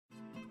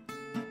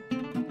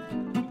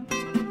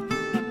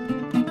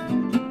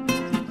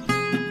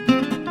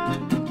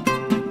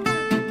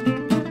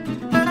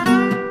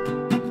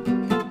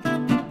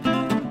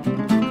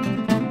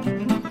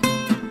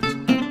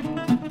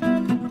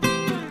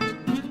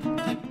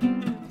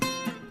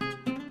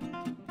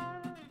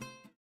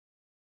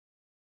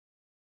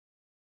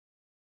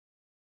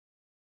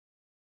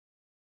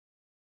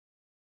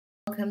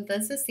welcome.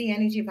 This is the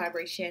energy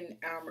vibration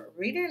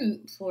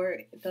reading for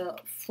the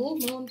full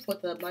moon for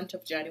the month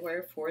of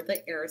January for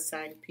the air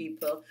sign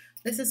people.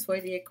 This is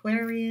for the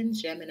Aquarian,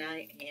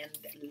 Gemini, and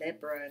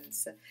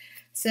Librans.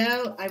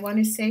 So I want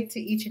to say to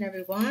each and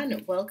every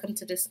one, welcome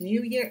to this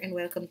new year and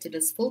welcome to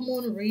this full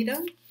moon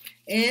reading.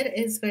 It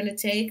is going to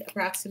take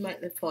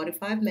approximately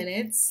 45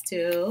 minutes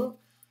to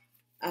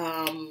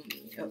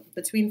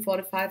between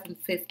 45 and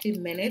 50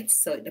 minutes,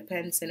 so it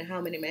depends on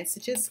how many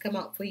messages come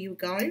out for you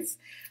guys.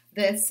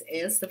 This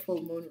is the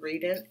full moon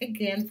reading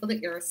again for the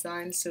air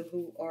signs, so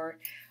who are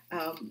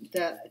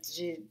the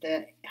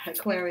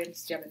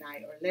Aquarius, Gemini,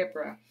 or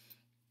Libra.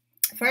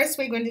 First,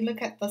 we're going to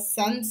look at the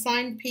sun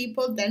sign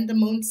people, then the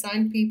moon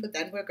sign people,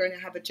 then we're going to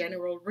have a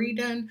general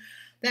reading,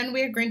 then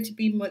we're going to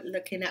be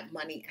looking at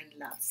money and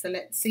love. So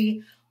let's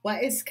see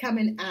what is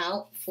coming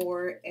out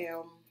for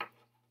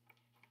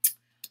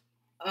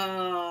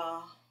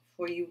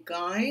you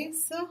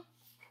guys.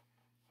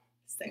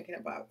 Just thinking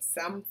about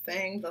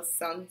something. The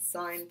sun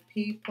sign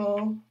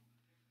people.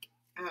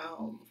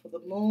 For the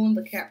moon,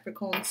 the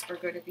Capricorns are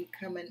going to be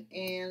coming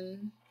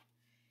in,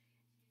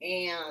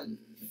 and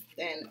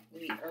then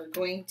we are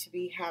going to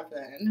be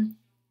having.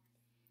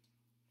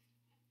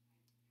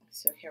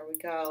 So here we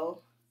go.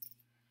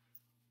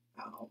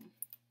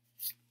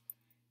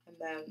 And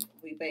then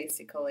we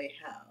basically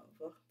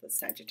have the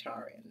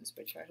Sagittarians,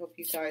 which I hope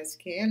you guys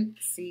can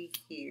see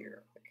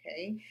here,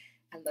 okay?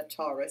 And the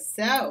Taurus.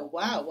 So,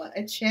 wow, what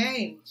a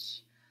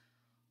change.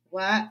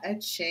 What a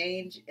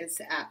change is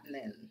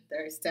happening.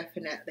 There's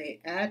definitely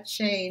a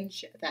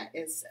change that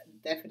is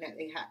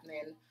definitely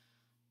happening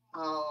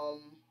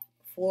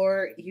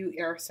for you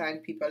air sign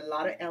people. A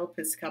lot of help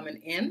is coming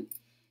in.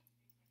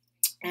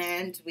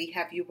 And we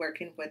have you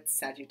working with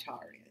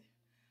Sagittarius.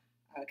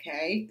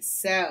 Okay,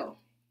 so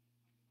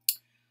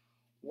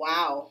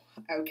wow.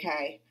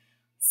 Okay.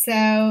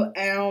 So,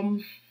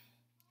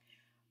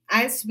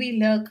 as we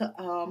look,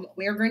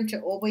 we are going to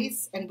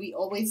always, and we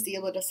always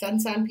deal with the sun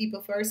sign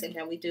people first, and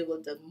then we deal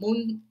with the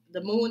moon,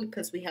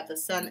 because we have the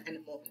sun and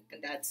the moon,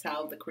 and that's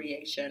how the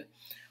creation,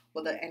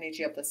 with the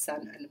energy of the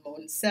sun and the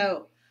moon.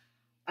 So,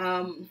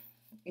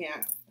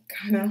 yeah,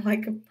 kind of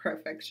like a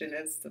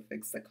perfectionist to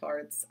fix the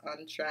cards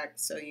on track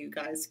so you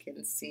guys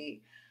can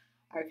see.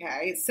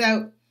 Okay,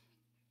 so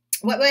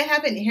what we're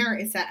having here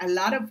is that a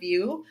lot of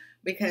you,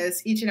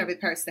 because each and every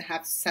person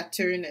have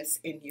Saturnus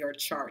in your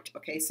chart.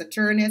 Okay,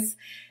 Saturnus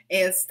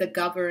is the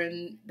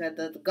govern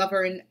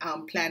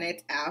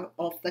planet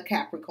of the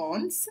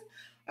Capricorns.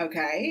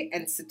 Okay,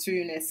 and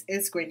Saturnus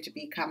is going to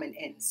be coming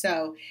in.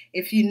 So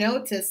if you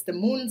notice, the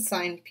moon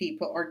sign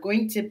people are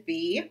going to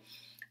be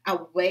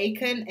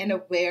awaken and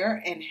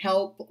aware and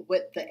help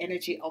with the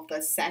energy of the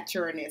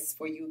Saturnus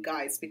for you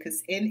guys,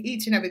 because in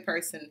each and every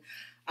person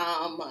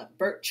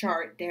birth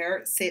chart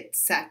there sits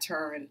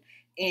Saturn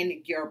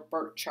in your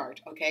birth chart.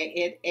 Okay,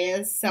 it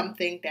is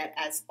something that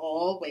has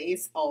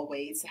always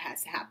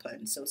has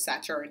happened. So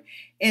Saturn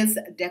is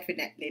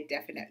definitely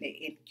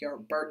in your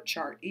birth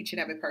chart. Each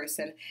and every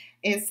person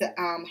is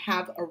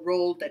have a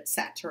role that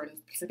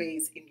Saturn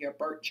plays in your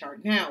birth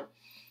chart. Now,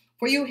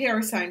 for you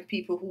air sign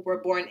people who were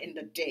born in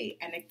the day,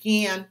 and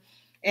again,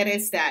 it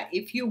is that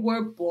if you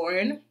were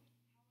born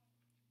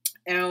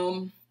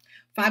 5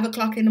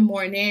 o'clock in the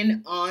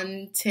morning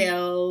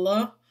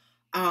until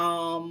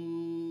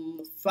 5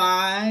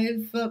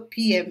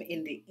 p.m.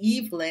 in the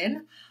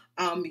evening,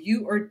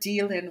 you are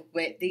dealing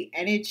with the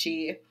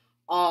energy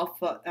of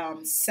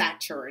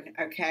Saturn.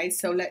 Okay,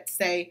 so let's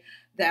say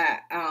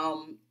that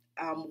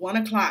 1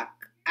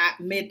 o'clock at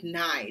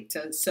midnight.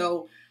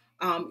 So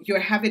you're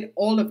having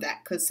all of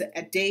that, because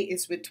a day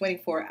is with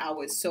 24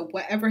 hours. So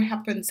whatever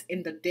happens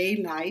in the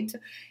daylight,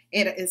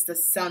 it is the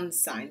sun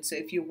sign. So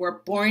if you were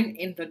born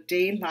in the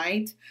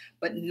daylight,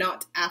 but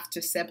not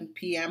after 7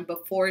 p.m.,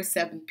 before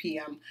 7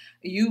 p.m.,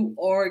 you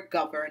are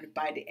governed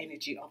by the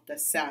energy of the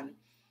sun.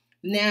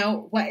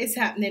 Now, what is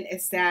happening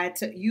is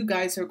that you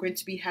guys are going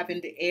to be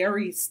having the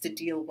Aries to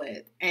deal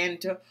with.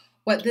 And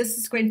what this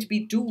is going to be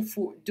doing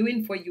for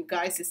you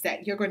guys is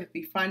that you're going to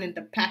be finding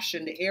the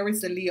passion, the Aries,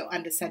 the Leo,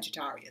 and the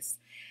Sagittarius.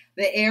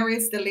 The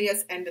Aries, the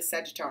Leos, and the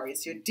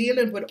Sagittarius. You're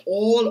dealing with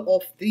all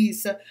of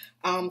these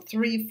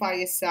 3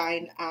 fire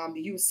sign,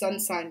 you sun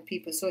sign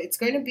people. So it's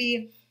going to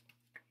be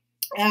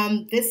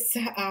this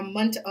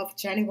month of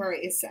January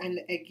is,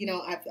 and you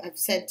know, I've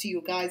said to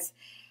you guys,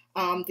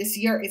 this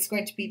year it's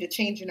going to be the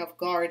changing of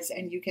guards,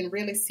 and you can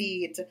really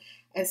see it.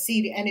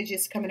 See the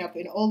energies coming up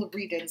in all the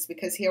readings,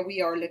 because here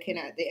we are looking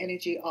at the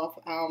energy of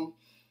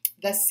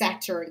the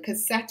Saturn,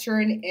 because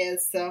Saturn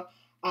is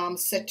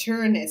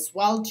Saturnus,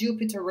 while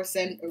Jupiter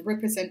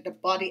represent the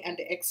body and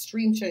the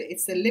extreme.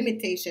 It's the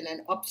limitation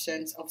and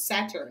options of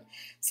Saturn.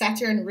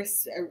 Saturn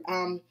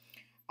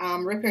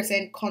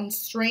represent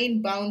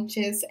constraint,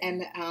 boundaries,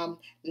 and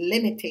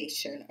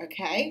limitation.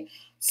 Okay,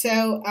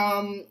 so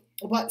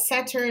what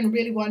Saturn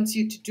really wants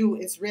you to do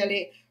is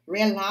really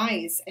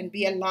realize and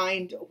be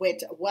aligned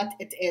with what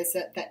it is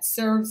that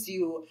serves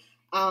you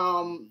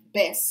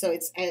best. So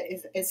it's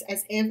as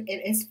if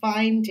it is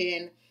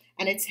finding,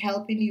 and it's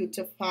helping you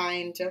to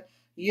find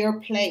your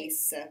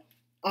place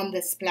on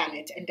this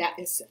planet, and that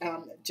is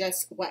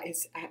just what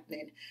is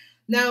happening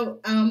now.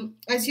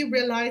 As you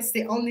realize,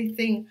 the only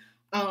thing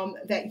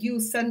that you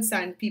sun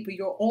sign people,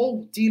 you're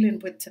all dealing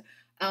with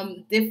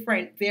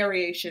different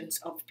variations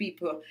of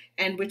people,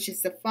 and which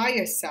is the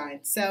fire sign.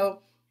 So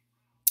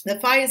the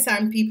fire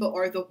sign people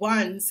are the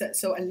ones,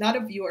 so a lot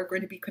of you are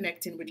going to be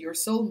connecting with your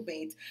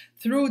soulmate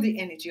through the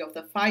energy of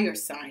the fire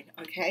sign.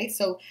 Okay,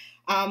 so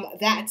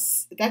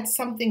that's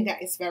something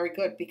that is very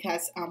good,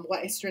 because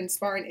what is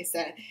transpiring is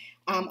that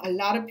a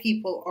lot of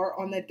people are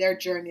on their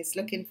journeys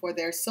looking for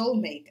their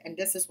soulmate, and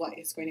this is what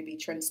is going to be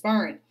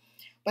transpiring.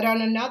 But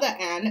on another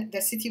hand,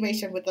 the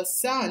situation with the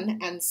Sun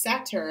and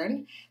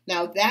Saturn,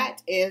 now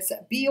that is,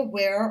 be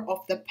aware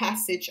of the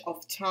passage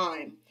of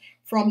time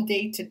from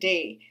day to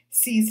day,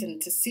 season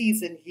to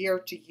season, year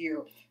to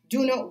year.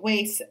 Do not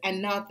waste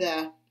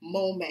another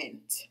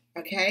moment.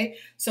 Okay?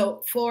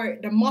 So for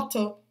the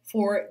motto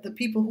for the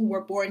people who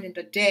were born in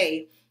the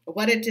day,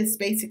 what it is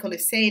basically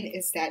saying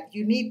is that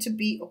you need to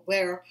be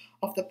aware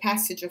of the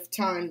passage of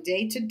time,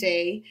 day to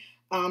day,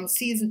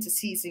 season to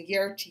season,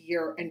 year to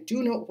year, and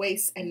do not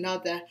waste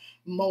another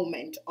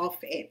moment of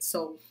it.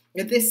 So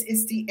this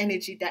is the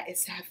energy that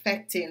is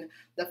affecting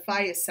the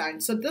fire sign.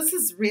 So this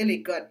is really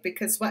good,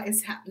 because what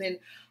is happening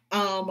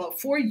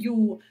for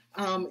you,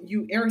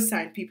 you air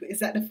sign people, is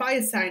that the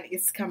fire sign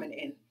is coming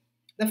in.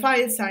 The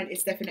fire sign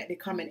is definitely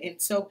coming in.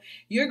 So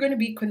you're going to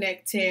be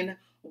connecting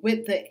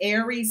with the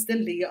Aries, the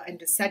Leo, and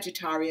the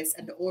Sagittarius,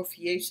 and the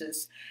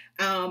Orpheus,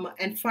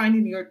 and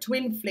finding your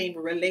twin flame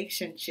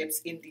relationships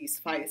in these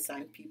fire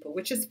sign people,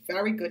 which is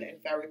very good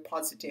and very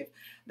positive.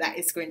 That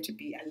is going to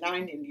be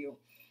aligning you.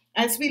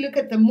 As we look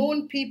at the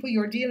moon people,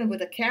 you're dealing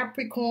with a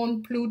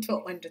Capricorn,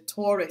 Pluto, and the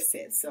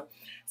Tauruses.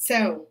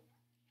 So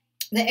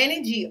the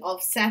energy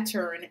of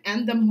Saturn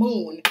and the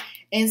moon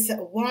is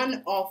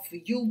one of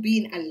you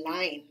being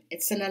aligned.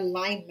 It's an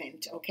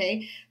alignment,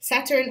 okay?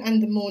 Saturn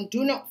and the moon,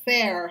 do not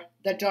fear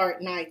the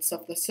dark nights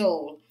of the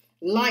soul.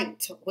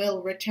 Light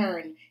will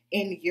return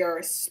in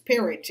your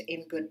spirit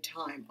in good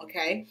time,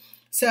 okay?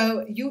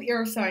 So you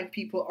air sign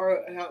people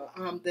are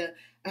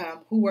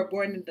who were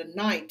born in the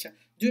night.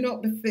 Do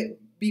not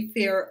be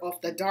fear of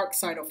the dark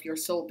side of your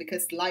soul,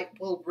 because light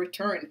will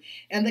return.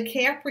 And the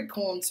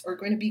Capricorns are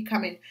going to be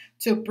coming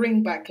to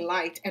bring back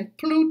light. And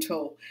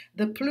Pluto,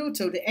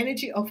 the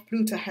energy of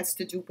Pluto has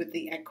to do with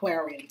the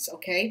Aquarians,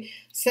 okay?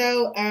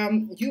 So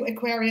you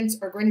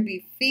Aquarians are going to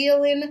be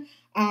feeling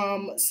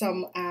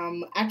some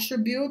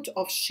attribute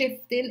of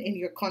shifting in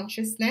your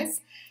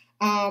consciousness,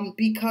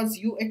 because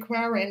you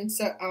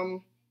Aquarians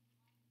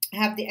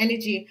have the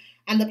energy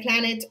and the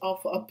planet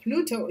of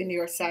Pluto in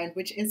your sign,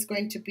 which is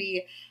going to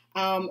be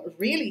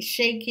really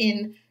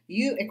shaking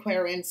you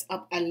Aquarians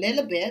up a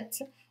little bit,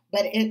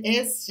 but it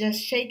is just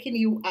shaking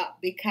you up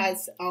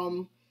because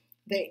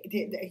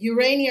the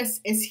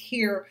Uranus is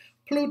here.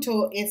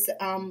 Pluto is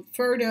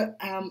Pluto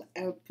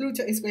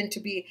is going to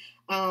be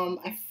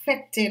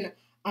affecting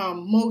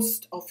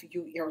most of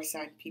you air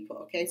sign people,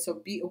 okay? So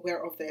be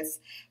aware of this,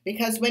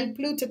 because when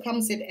Pluto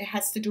comes in, it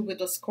has to do with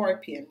the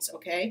Scorpions,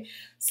 okay?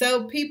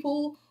 So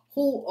people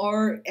who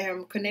are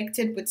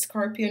connected with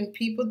Scorpion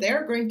people,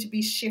 they're going to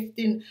be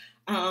shifting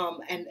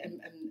and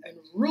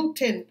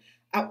rooting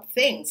up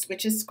things,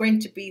 which is going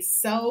to be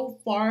so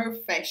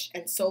far-fetched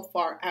and so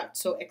far out.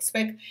 So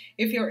expect,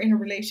 if you're in a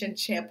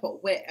relationship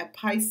with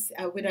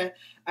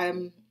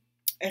a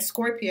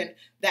Scorpion,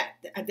 that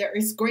there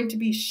is going to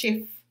be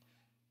shift.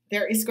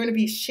 There is going to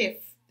be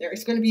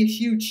a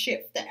huge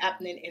shift that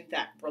happening in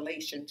that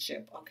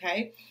relationship,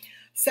 okay?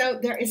 So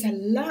there is a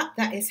lot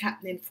that is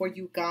happening for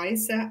you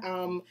guys.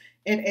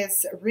 It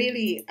is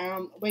really,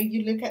 when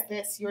you look at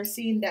this, you're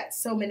seeing that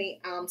so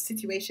many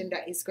situation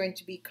that is going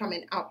to be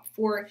coming up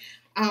for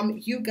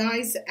you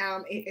guys.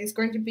 It is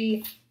going to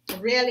be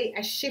really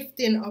a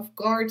shifting of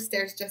guards.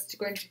 There's just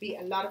going to be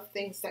a lot of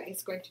things that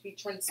is going to be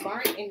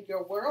transpiring in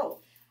your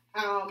world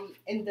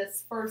in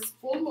this first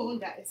full moon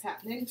that is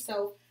happening.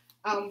 So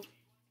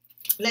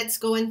let's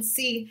go and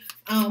see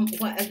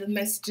what other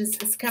messages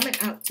is coming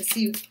out to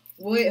see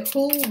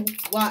who,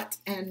 what,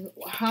 and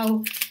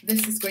how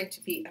this is going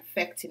to be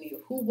affecting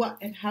you. Who, what,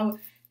 and how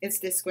is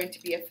this going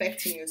to be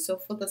affecting you? So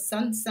for the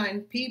sun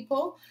sign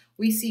people,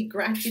 we see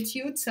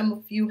gratitude. Some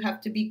of you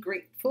have to be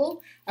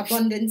grateful.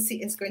 Abundance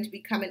is going to be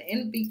coming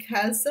in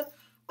because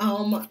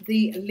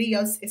the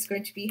Leos is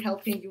going to be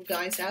helping you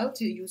guys out,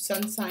 you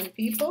sun sign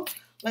people.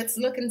 Let's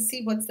look and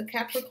see what the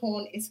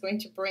Capricorn is going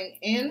to bring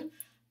in.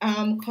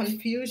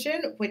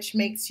 Confusion, which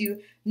makes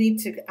you need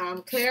to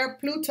clear.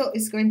 Pluto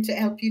is going to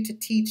help you to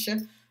teach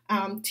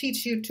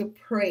you to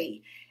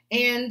pray,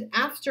 and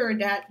after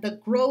that, the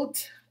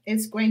growth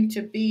is going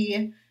to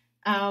be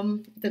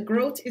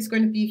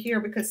here,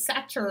 because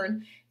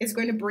Saturn is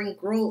going to bring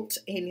growth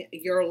in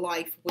your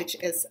life, which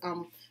is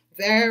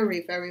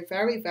very, very,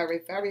 very,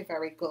 very, very,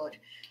 very good.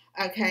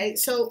 Okay,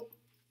 so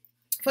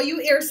for you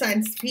air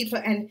signs people,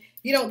 and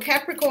you know,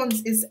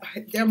 Capricorns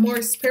they're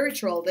more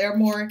spiritual, they're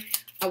more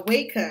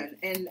awakened,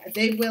 and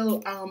they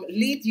will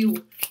lead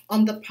you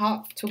on the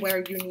path to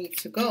where you need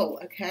to go.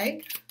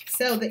 Okay,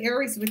 So the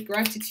Aries with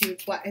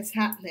gratitude, what is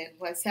happening?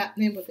 What's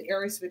happening with the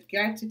Aries with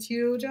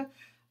gratitude?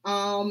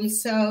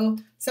 So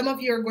some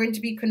of you are going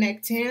to be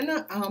connecting.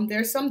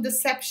 There's some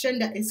deception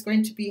that is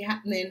going to be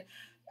happening.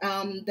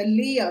 The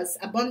Leos,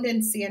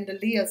 abundancy and the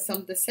Leos,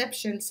 some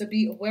deception. So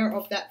be aware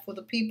of that for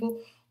the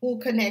people who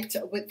connect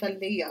with the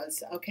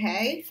Leos,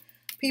 okay?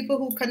 People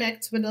who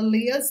connect with the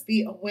Leos,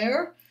 be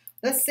aware.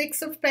 The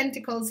Six of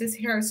Pentacles is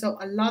here, so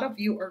a lot of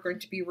you are going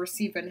to be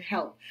receiving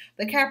help.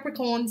 The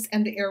Capricorns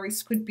and the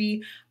Aries could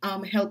be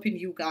helping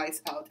you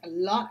guys out. A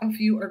lot of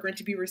you are going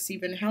to be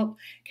receiving help.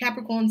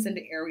 Capricorns and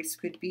the Aries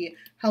could be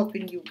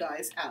helping you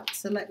guys out.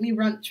 So let me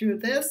run through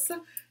this.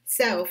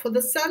 So for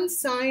the Sun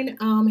sign,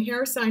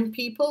 hair sign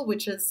people,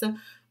 which is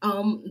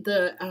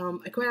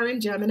the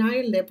Aquarius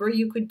Gemini Libra,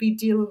 you could be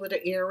dealing with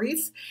the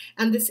Aries,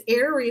 and this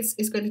Aries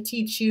is going to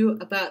teach you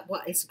about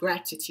what is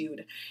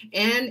gratitude,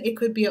 and it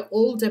could be an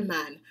older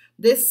man.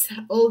 This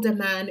older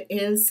man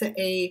is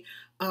a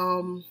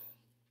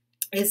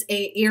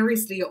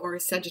Aries, Leo, or a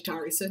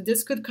Sagittarius. So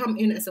this could come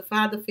in as a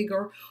father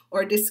figure,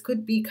 or this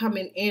could be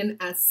coming in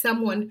as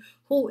someone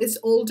who is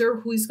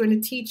older, who is going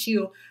to teach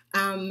you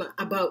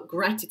about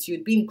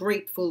gratitude, being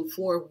grateful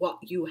for what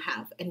you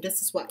have. And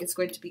this is what is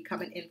going to be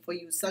coming in for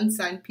you, sun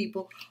sign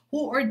people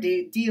who are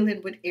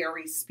dealing with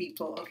Aries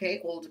people,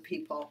 okay, older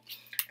people.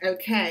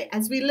 Okay,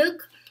 as we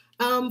look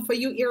for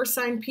you air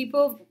sign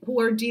people who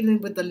are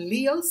dealing with the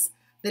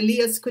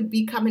Leos could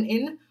be coming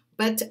in,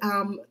 but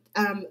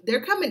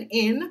they're coming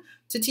in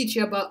to teach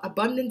you about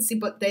abundancy,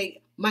 but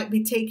they might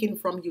be taken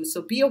from you.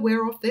 So be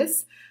aware of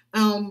this.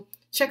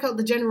 Check out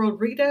the general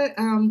reader,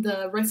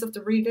 the rest of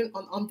the reading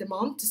on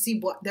demand to see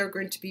what they're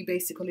going to be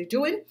basically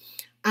doing.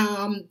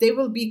 They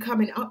will be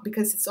coming up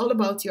because it's all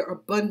about your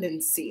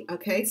abundancy.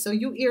 Okay, so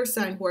you air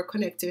sign who are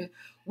connecting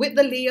with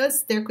the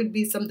Leos, there could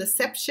be some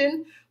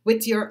deception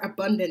with your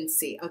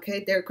abundancy.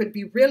 Okay, there could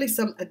be really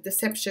some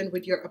deception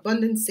with your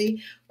abundancy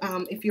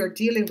if you're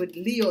dealing with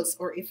Leos,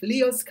 or if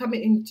Leos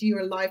coming into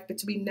your life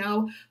between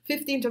now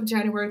 15th of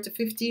January to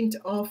 15th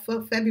of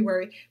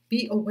February.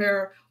 Be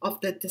aware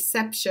of the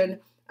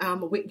deception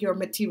with your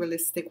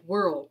materialistic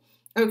world.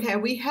 Okay,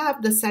 we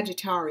have the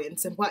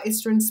Sagittarians, and what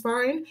is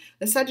transpiring?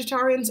 The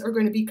Sagittarians are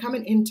going to be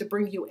coming in to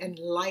bring you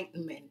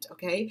enlightenment.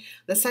 Okay,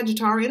 the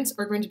Sagittarians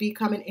are going to be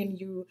coming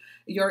in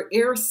your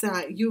air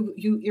sign,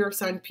 you air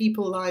sign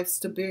people lives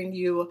to bring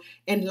you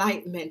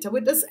enlightenment. And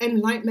with this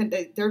enlightenment,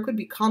 there could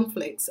be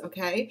conflicts.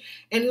 Okay,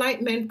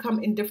 enlightenment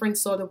come in different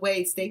sort of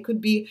ways. They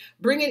could be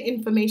bringing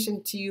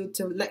information to you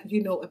to let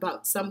you know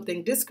about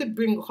something. This could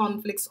bring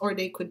conflicts, or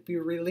they could be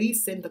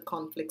releasing the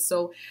conflict.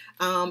 So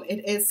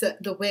it is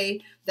the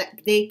way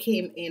that they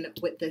came in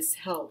with this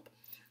help.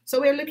 So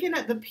we're looking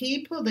at the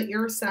people, the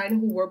air sign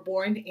who were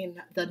born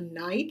in the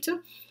night,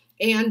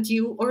 and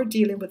you are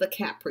dealing with the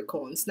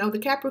Capricorns. Now the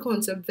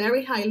Capricorns are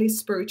very highly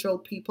spiritual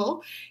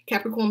people.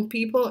 Capricorn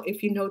people,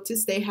 if you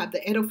notice, they have the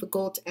head of the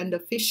goat and the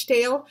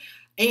fishtail.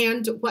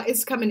 And what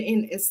is coming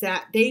in is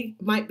that they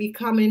might be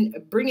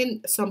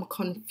bringing some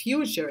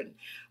confusion.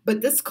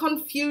 But this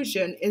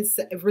confusion is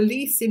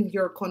releasing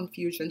your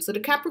confusion. So the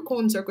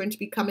Capricorns are going to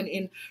be coming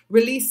in,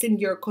 releasing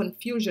your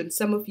confusion.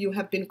 Some of you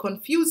have been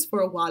confused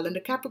for a while, and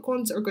the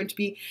Capricorns are going to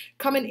be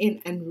coming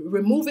in and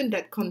removing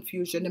that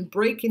confusion and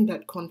breaking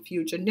that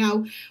confusion.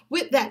 Now,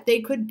 with that, they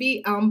could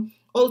be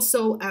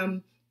also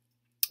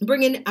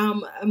bringing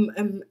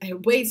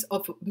ways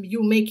of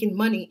you making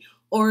money,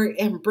 or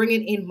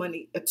bringing in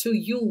money to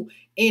you,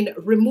 in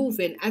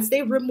removing, as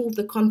they remove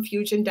the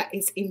confusion that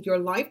is in your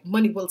life,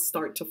 money will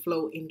start to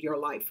flow in your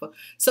life.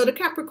 So the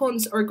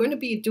Capricorns are going to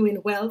be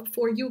doing well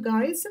for you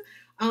guys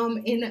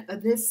in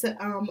this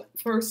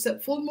first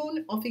full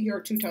moon of the year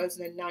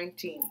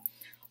 2019.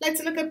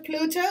 Let's look at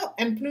Pluto,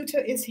 and Pluto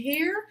is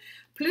here.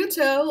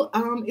 Pluto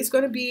is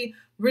going to be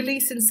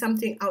releasing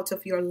something out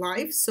of your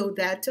life so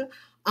that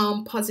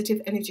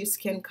positive energies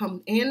can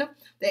come in.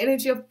 The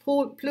energy of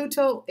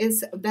Pluto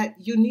is that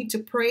you need to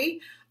pray.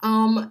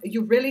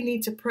 You really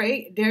need to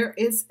pray. There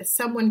is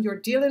someone you're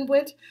dealing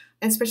with,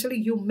 especially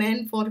you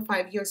men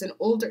 45 years and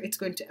older. It's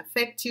going to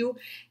affect you.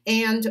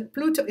 And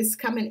Pluto is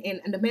coming in,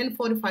 and the men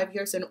 45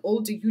 years and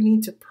older, you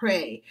need to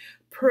pray.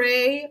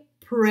 Pray,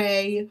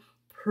 pray,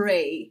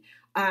 pray.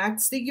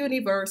 Ask the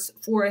universe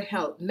for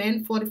help.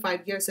 Men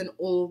 45 years and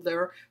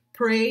older,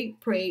 pray,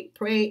 pray,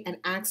 pray, and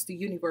ask the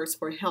universe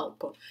for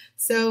help.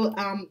 So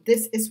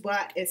this is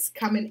what is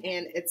coming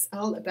in. It's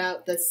all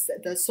about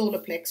the solar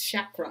plex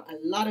chakra. A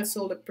lot of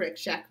solar plex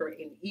chakra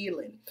in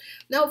healing.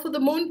 Now for the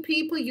moon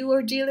people, who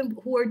are dealing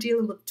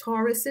with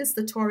Tauruses,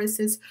 the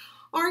Tauruses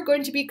are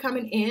going to be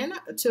coming in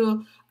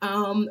to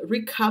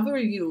recover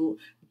you,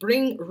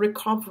 bring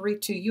recovery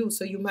to you.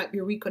 So you might be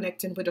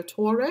reconnecting with a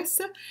Taurus,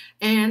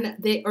 and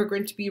they are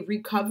going to be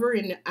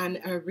recovering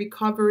and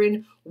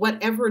recovering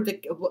whatever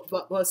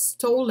what was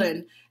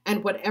stolen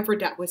and whatever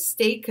that was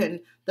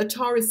taken. The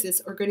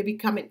Tauruses are going to be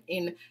coming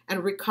in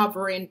and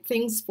recovering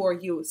things for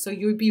you. So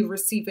you'll be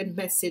receiving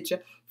message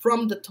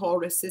from the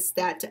Tauruses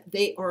that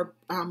they are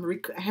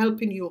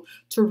helping you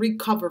to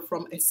recover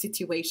from a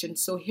situation.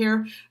 So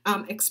here,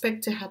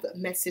 expect to have a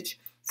message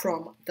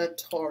from the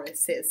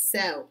Tauruses.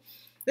 So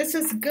this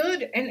is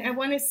good, and I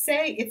want to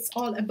say it's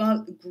all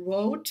about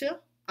growth.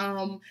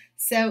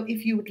 So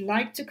if you would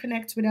like to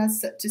connect with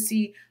us to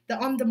see the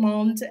on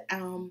demand,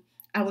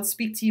 I will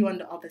speak to you on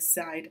the other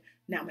side.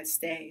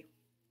 Namaste.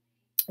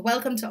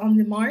 Welcome to On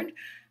Demand.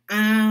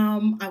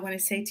 I want to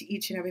say to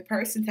each and every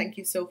person, thank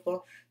you so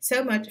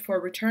much for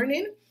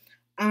returning.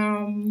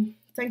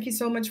 Thank you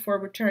so much for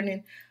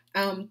returning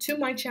to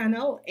my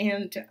channel.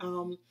 And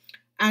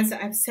as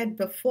I've said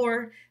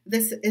before,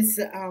 this is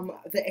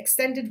the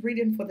extended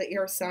reading for the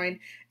air sign.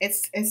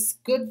 It's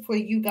good for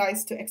you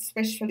guys to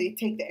especially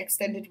take the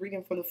extended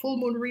reading for the full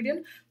moon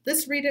reading.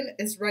 This reading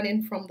is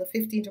running from the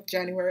 15th of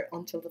January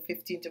until the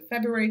 15th of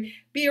February.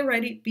 Be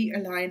ready, be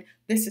aligned.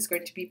 This is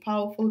going to be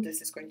powerful.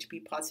 This is going to be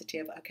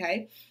positive,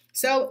 okay?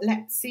 So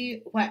let's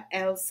see what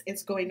else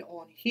is going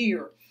on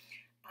here.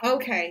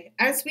 Okay,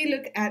 as we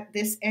look at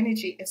this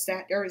energy, is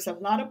that there is a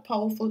lot of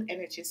powerful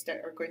energies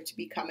that are going to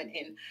be coming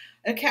in.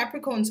 The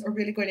Capricorns are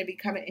really going to be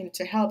coming in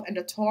to help, and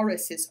the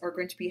Tauruses are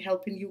going to be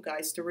helping you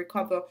guys to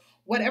recover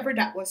whatever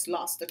that was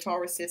lost. The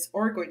Tauruses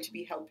are going to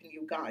be helping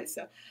you guys.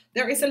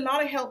 There is a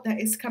lot of help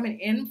that is coming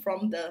in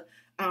from the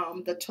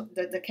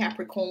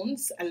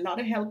Capricorns. A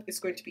lot of help is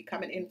going to be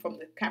coming in from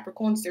the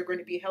Capricorns. They're going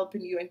to be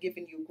helping you and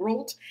giving you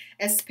growth,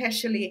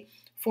 especially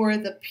for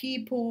the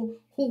people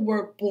who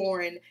were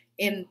born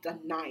in the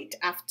night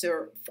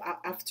after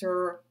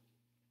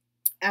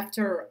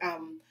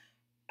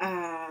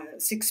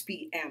 6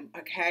 p.m.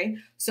 Okay,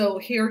 so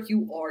here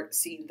you are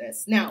seeing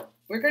this. Now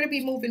we're going to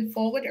be moving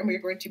forward, and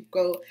we're going to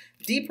go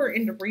deeper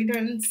in the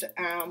readings.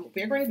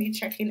 We're going to be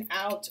checking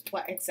out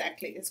what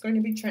exactly is going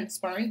to be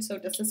transpiring. So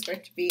this is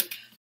going to be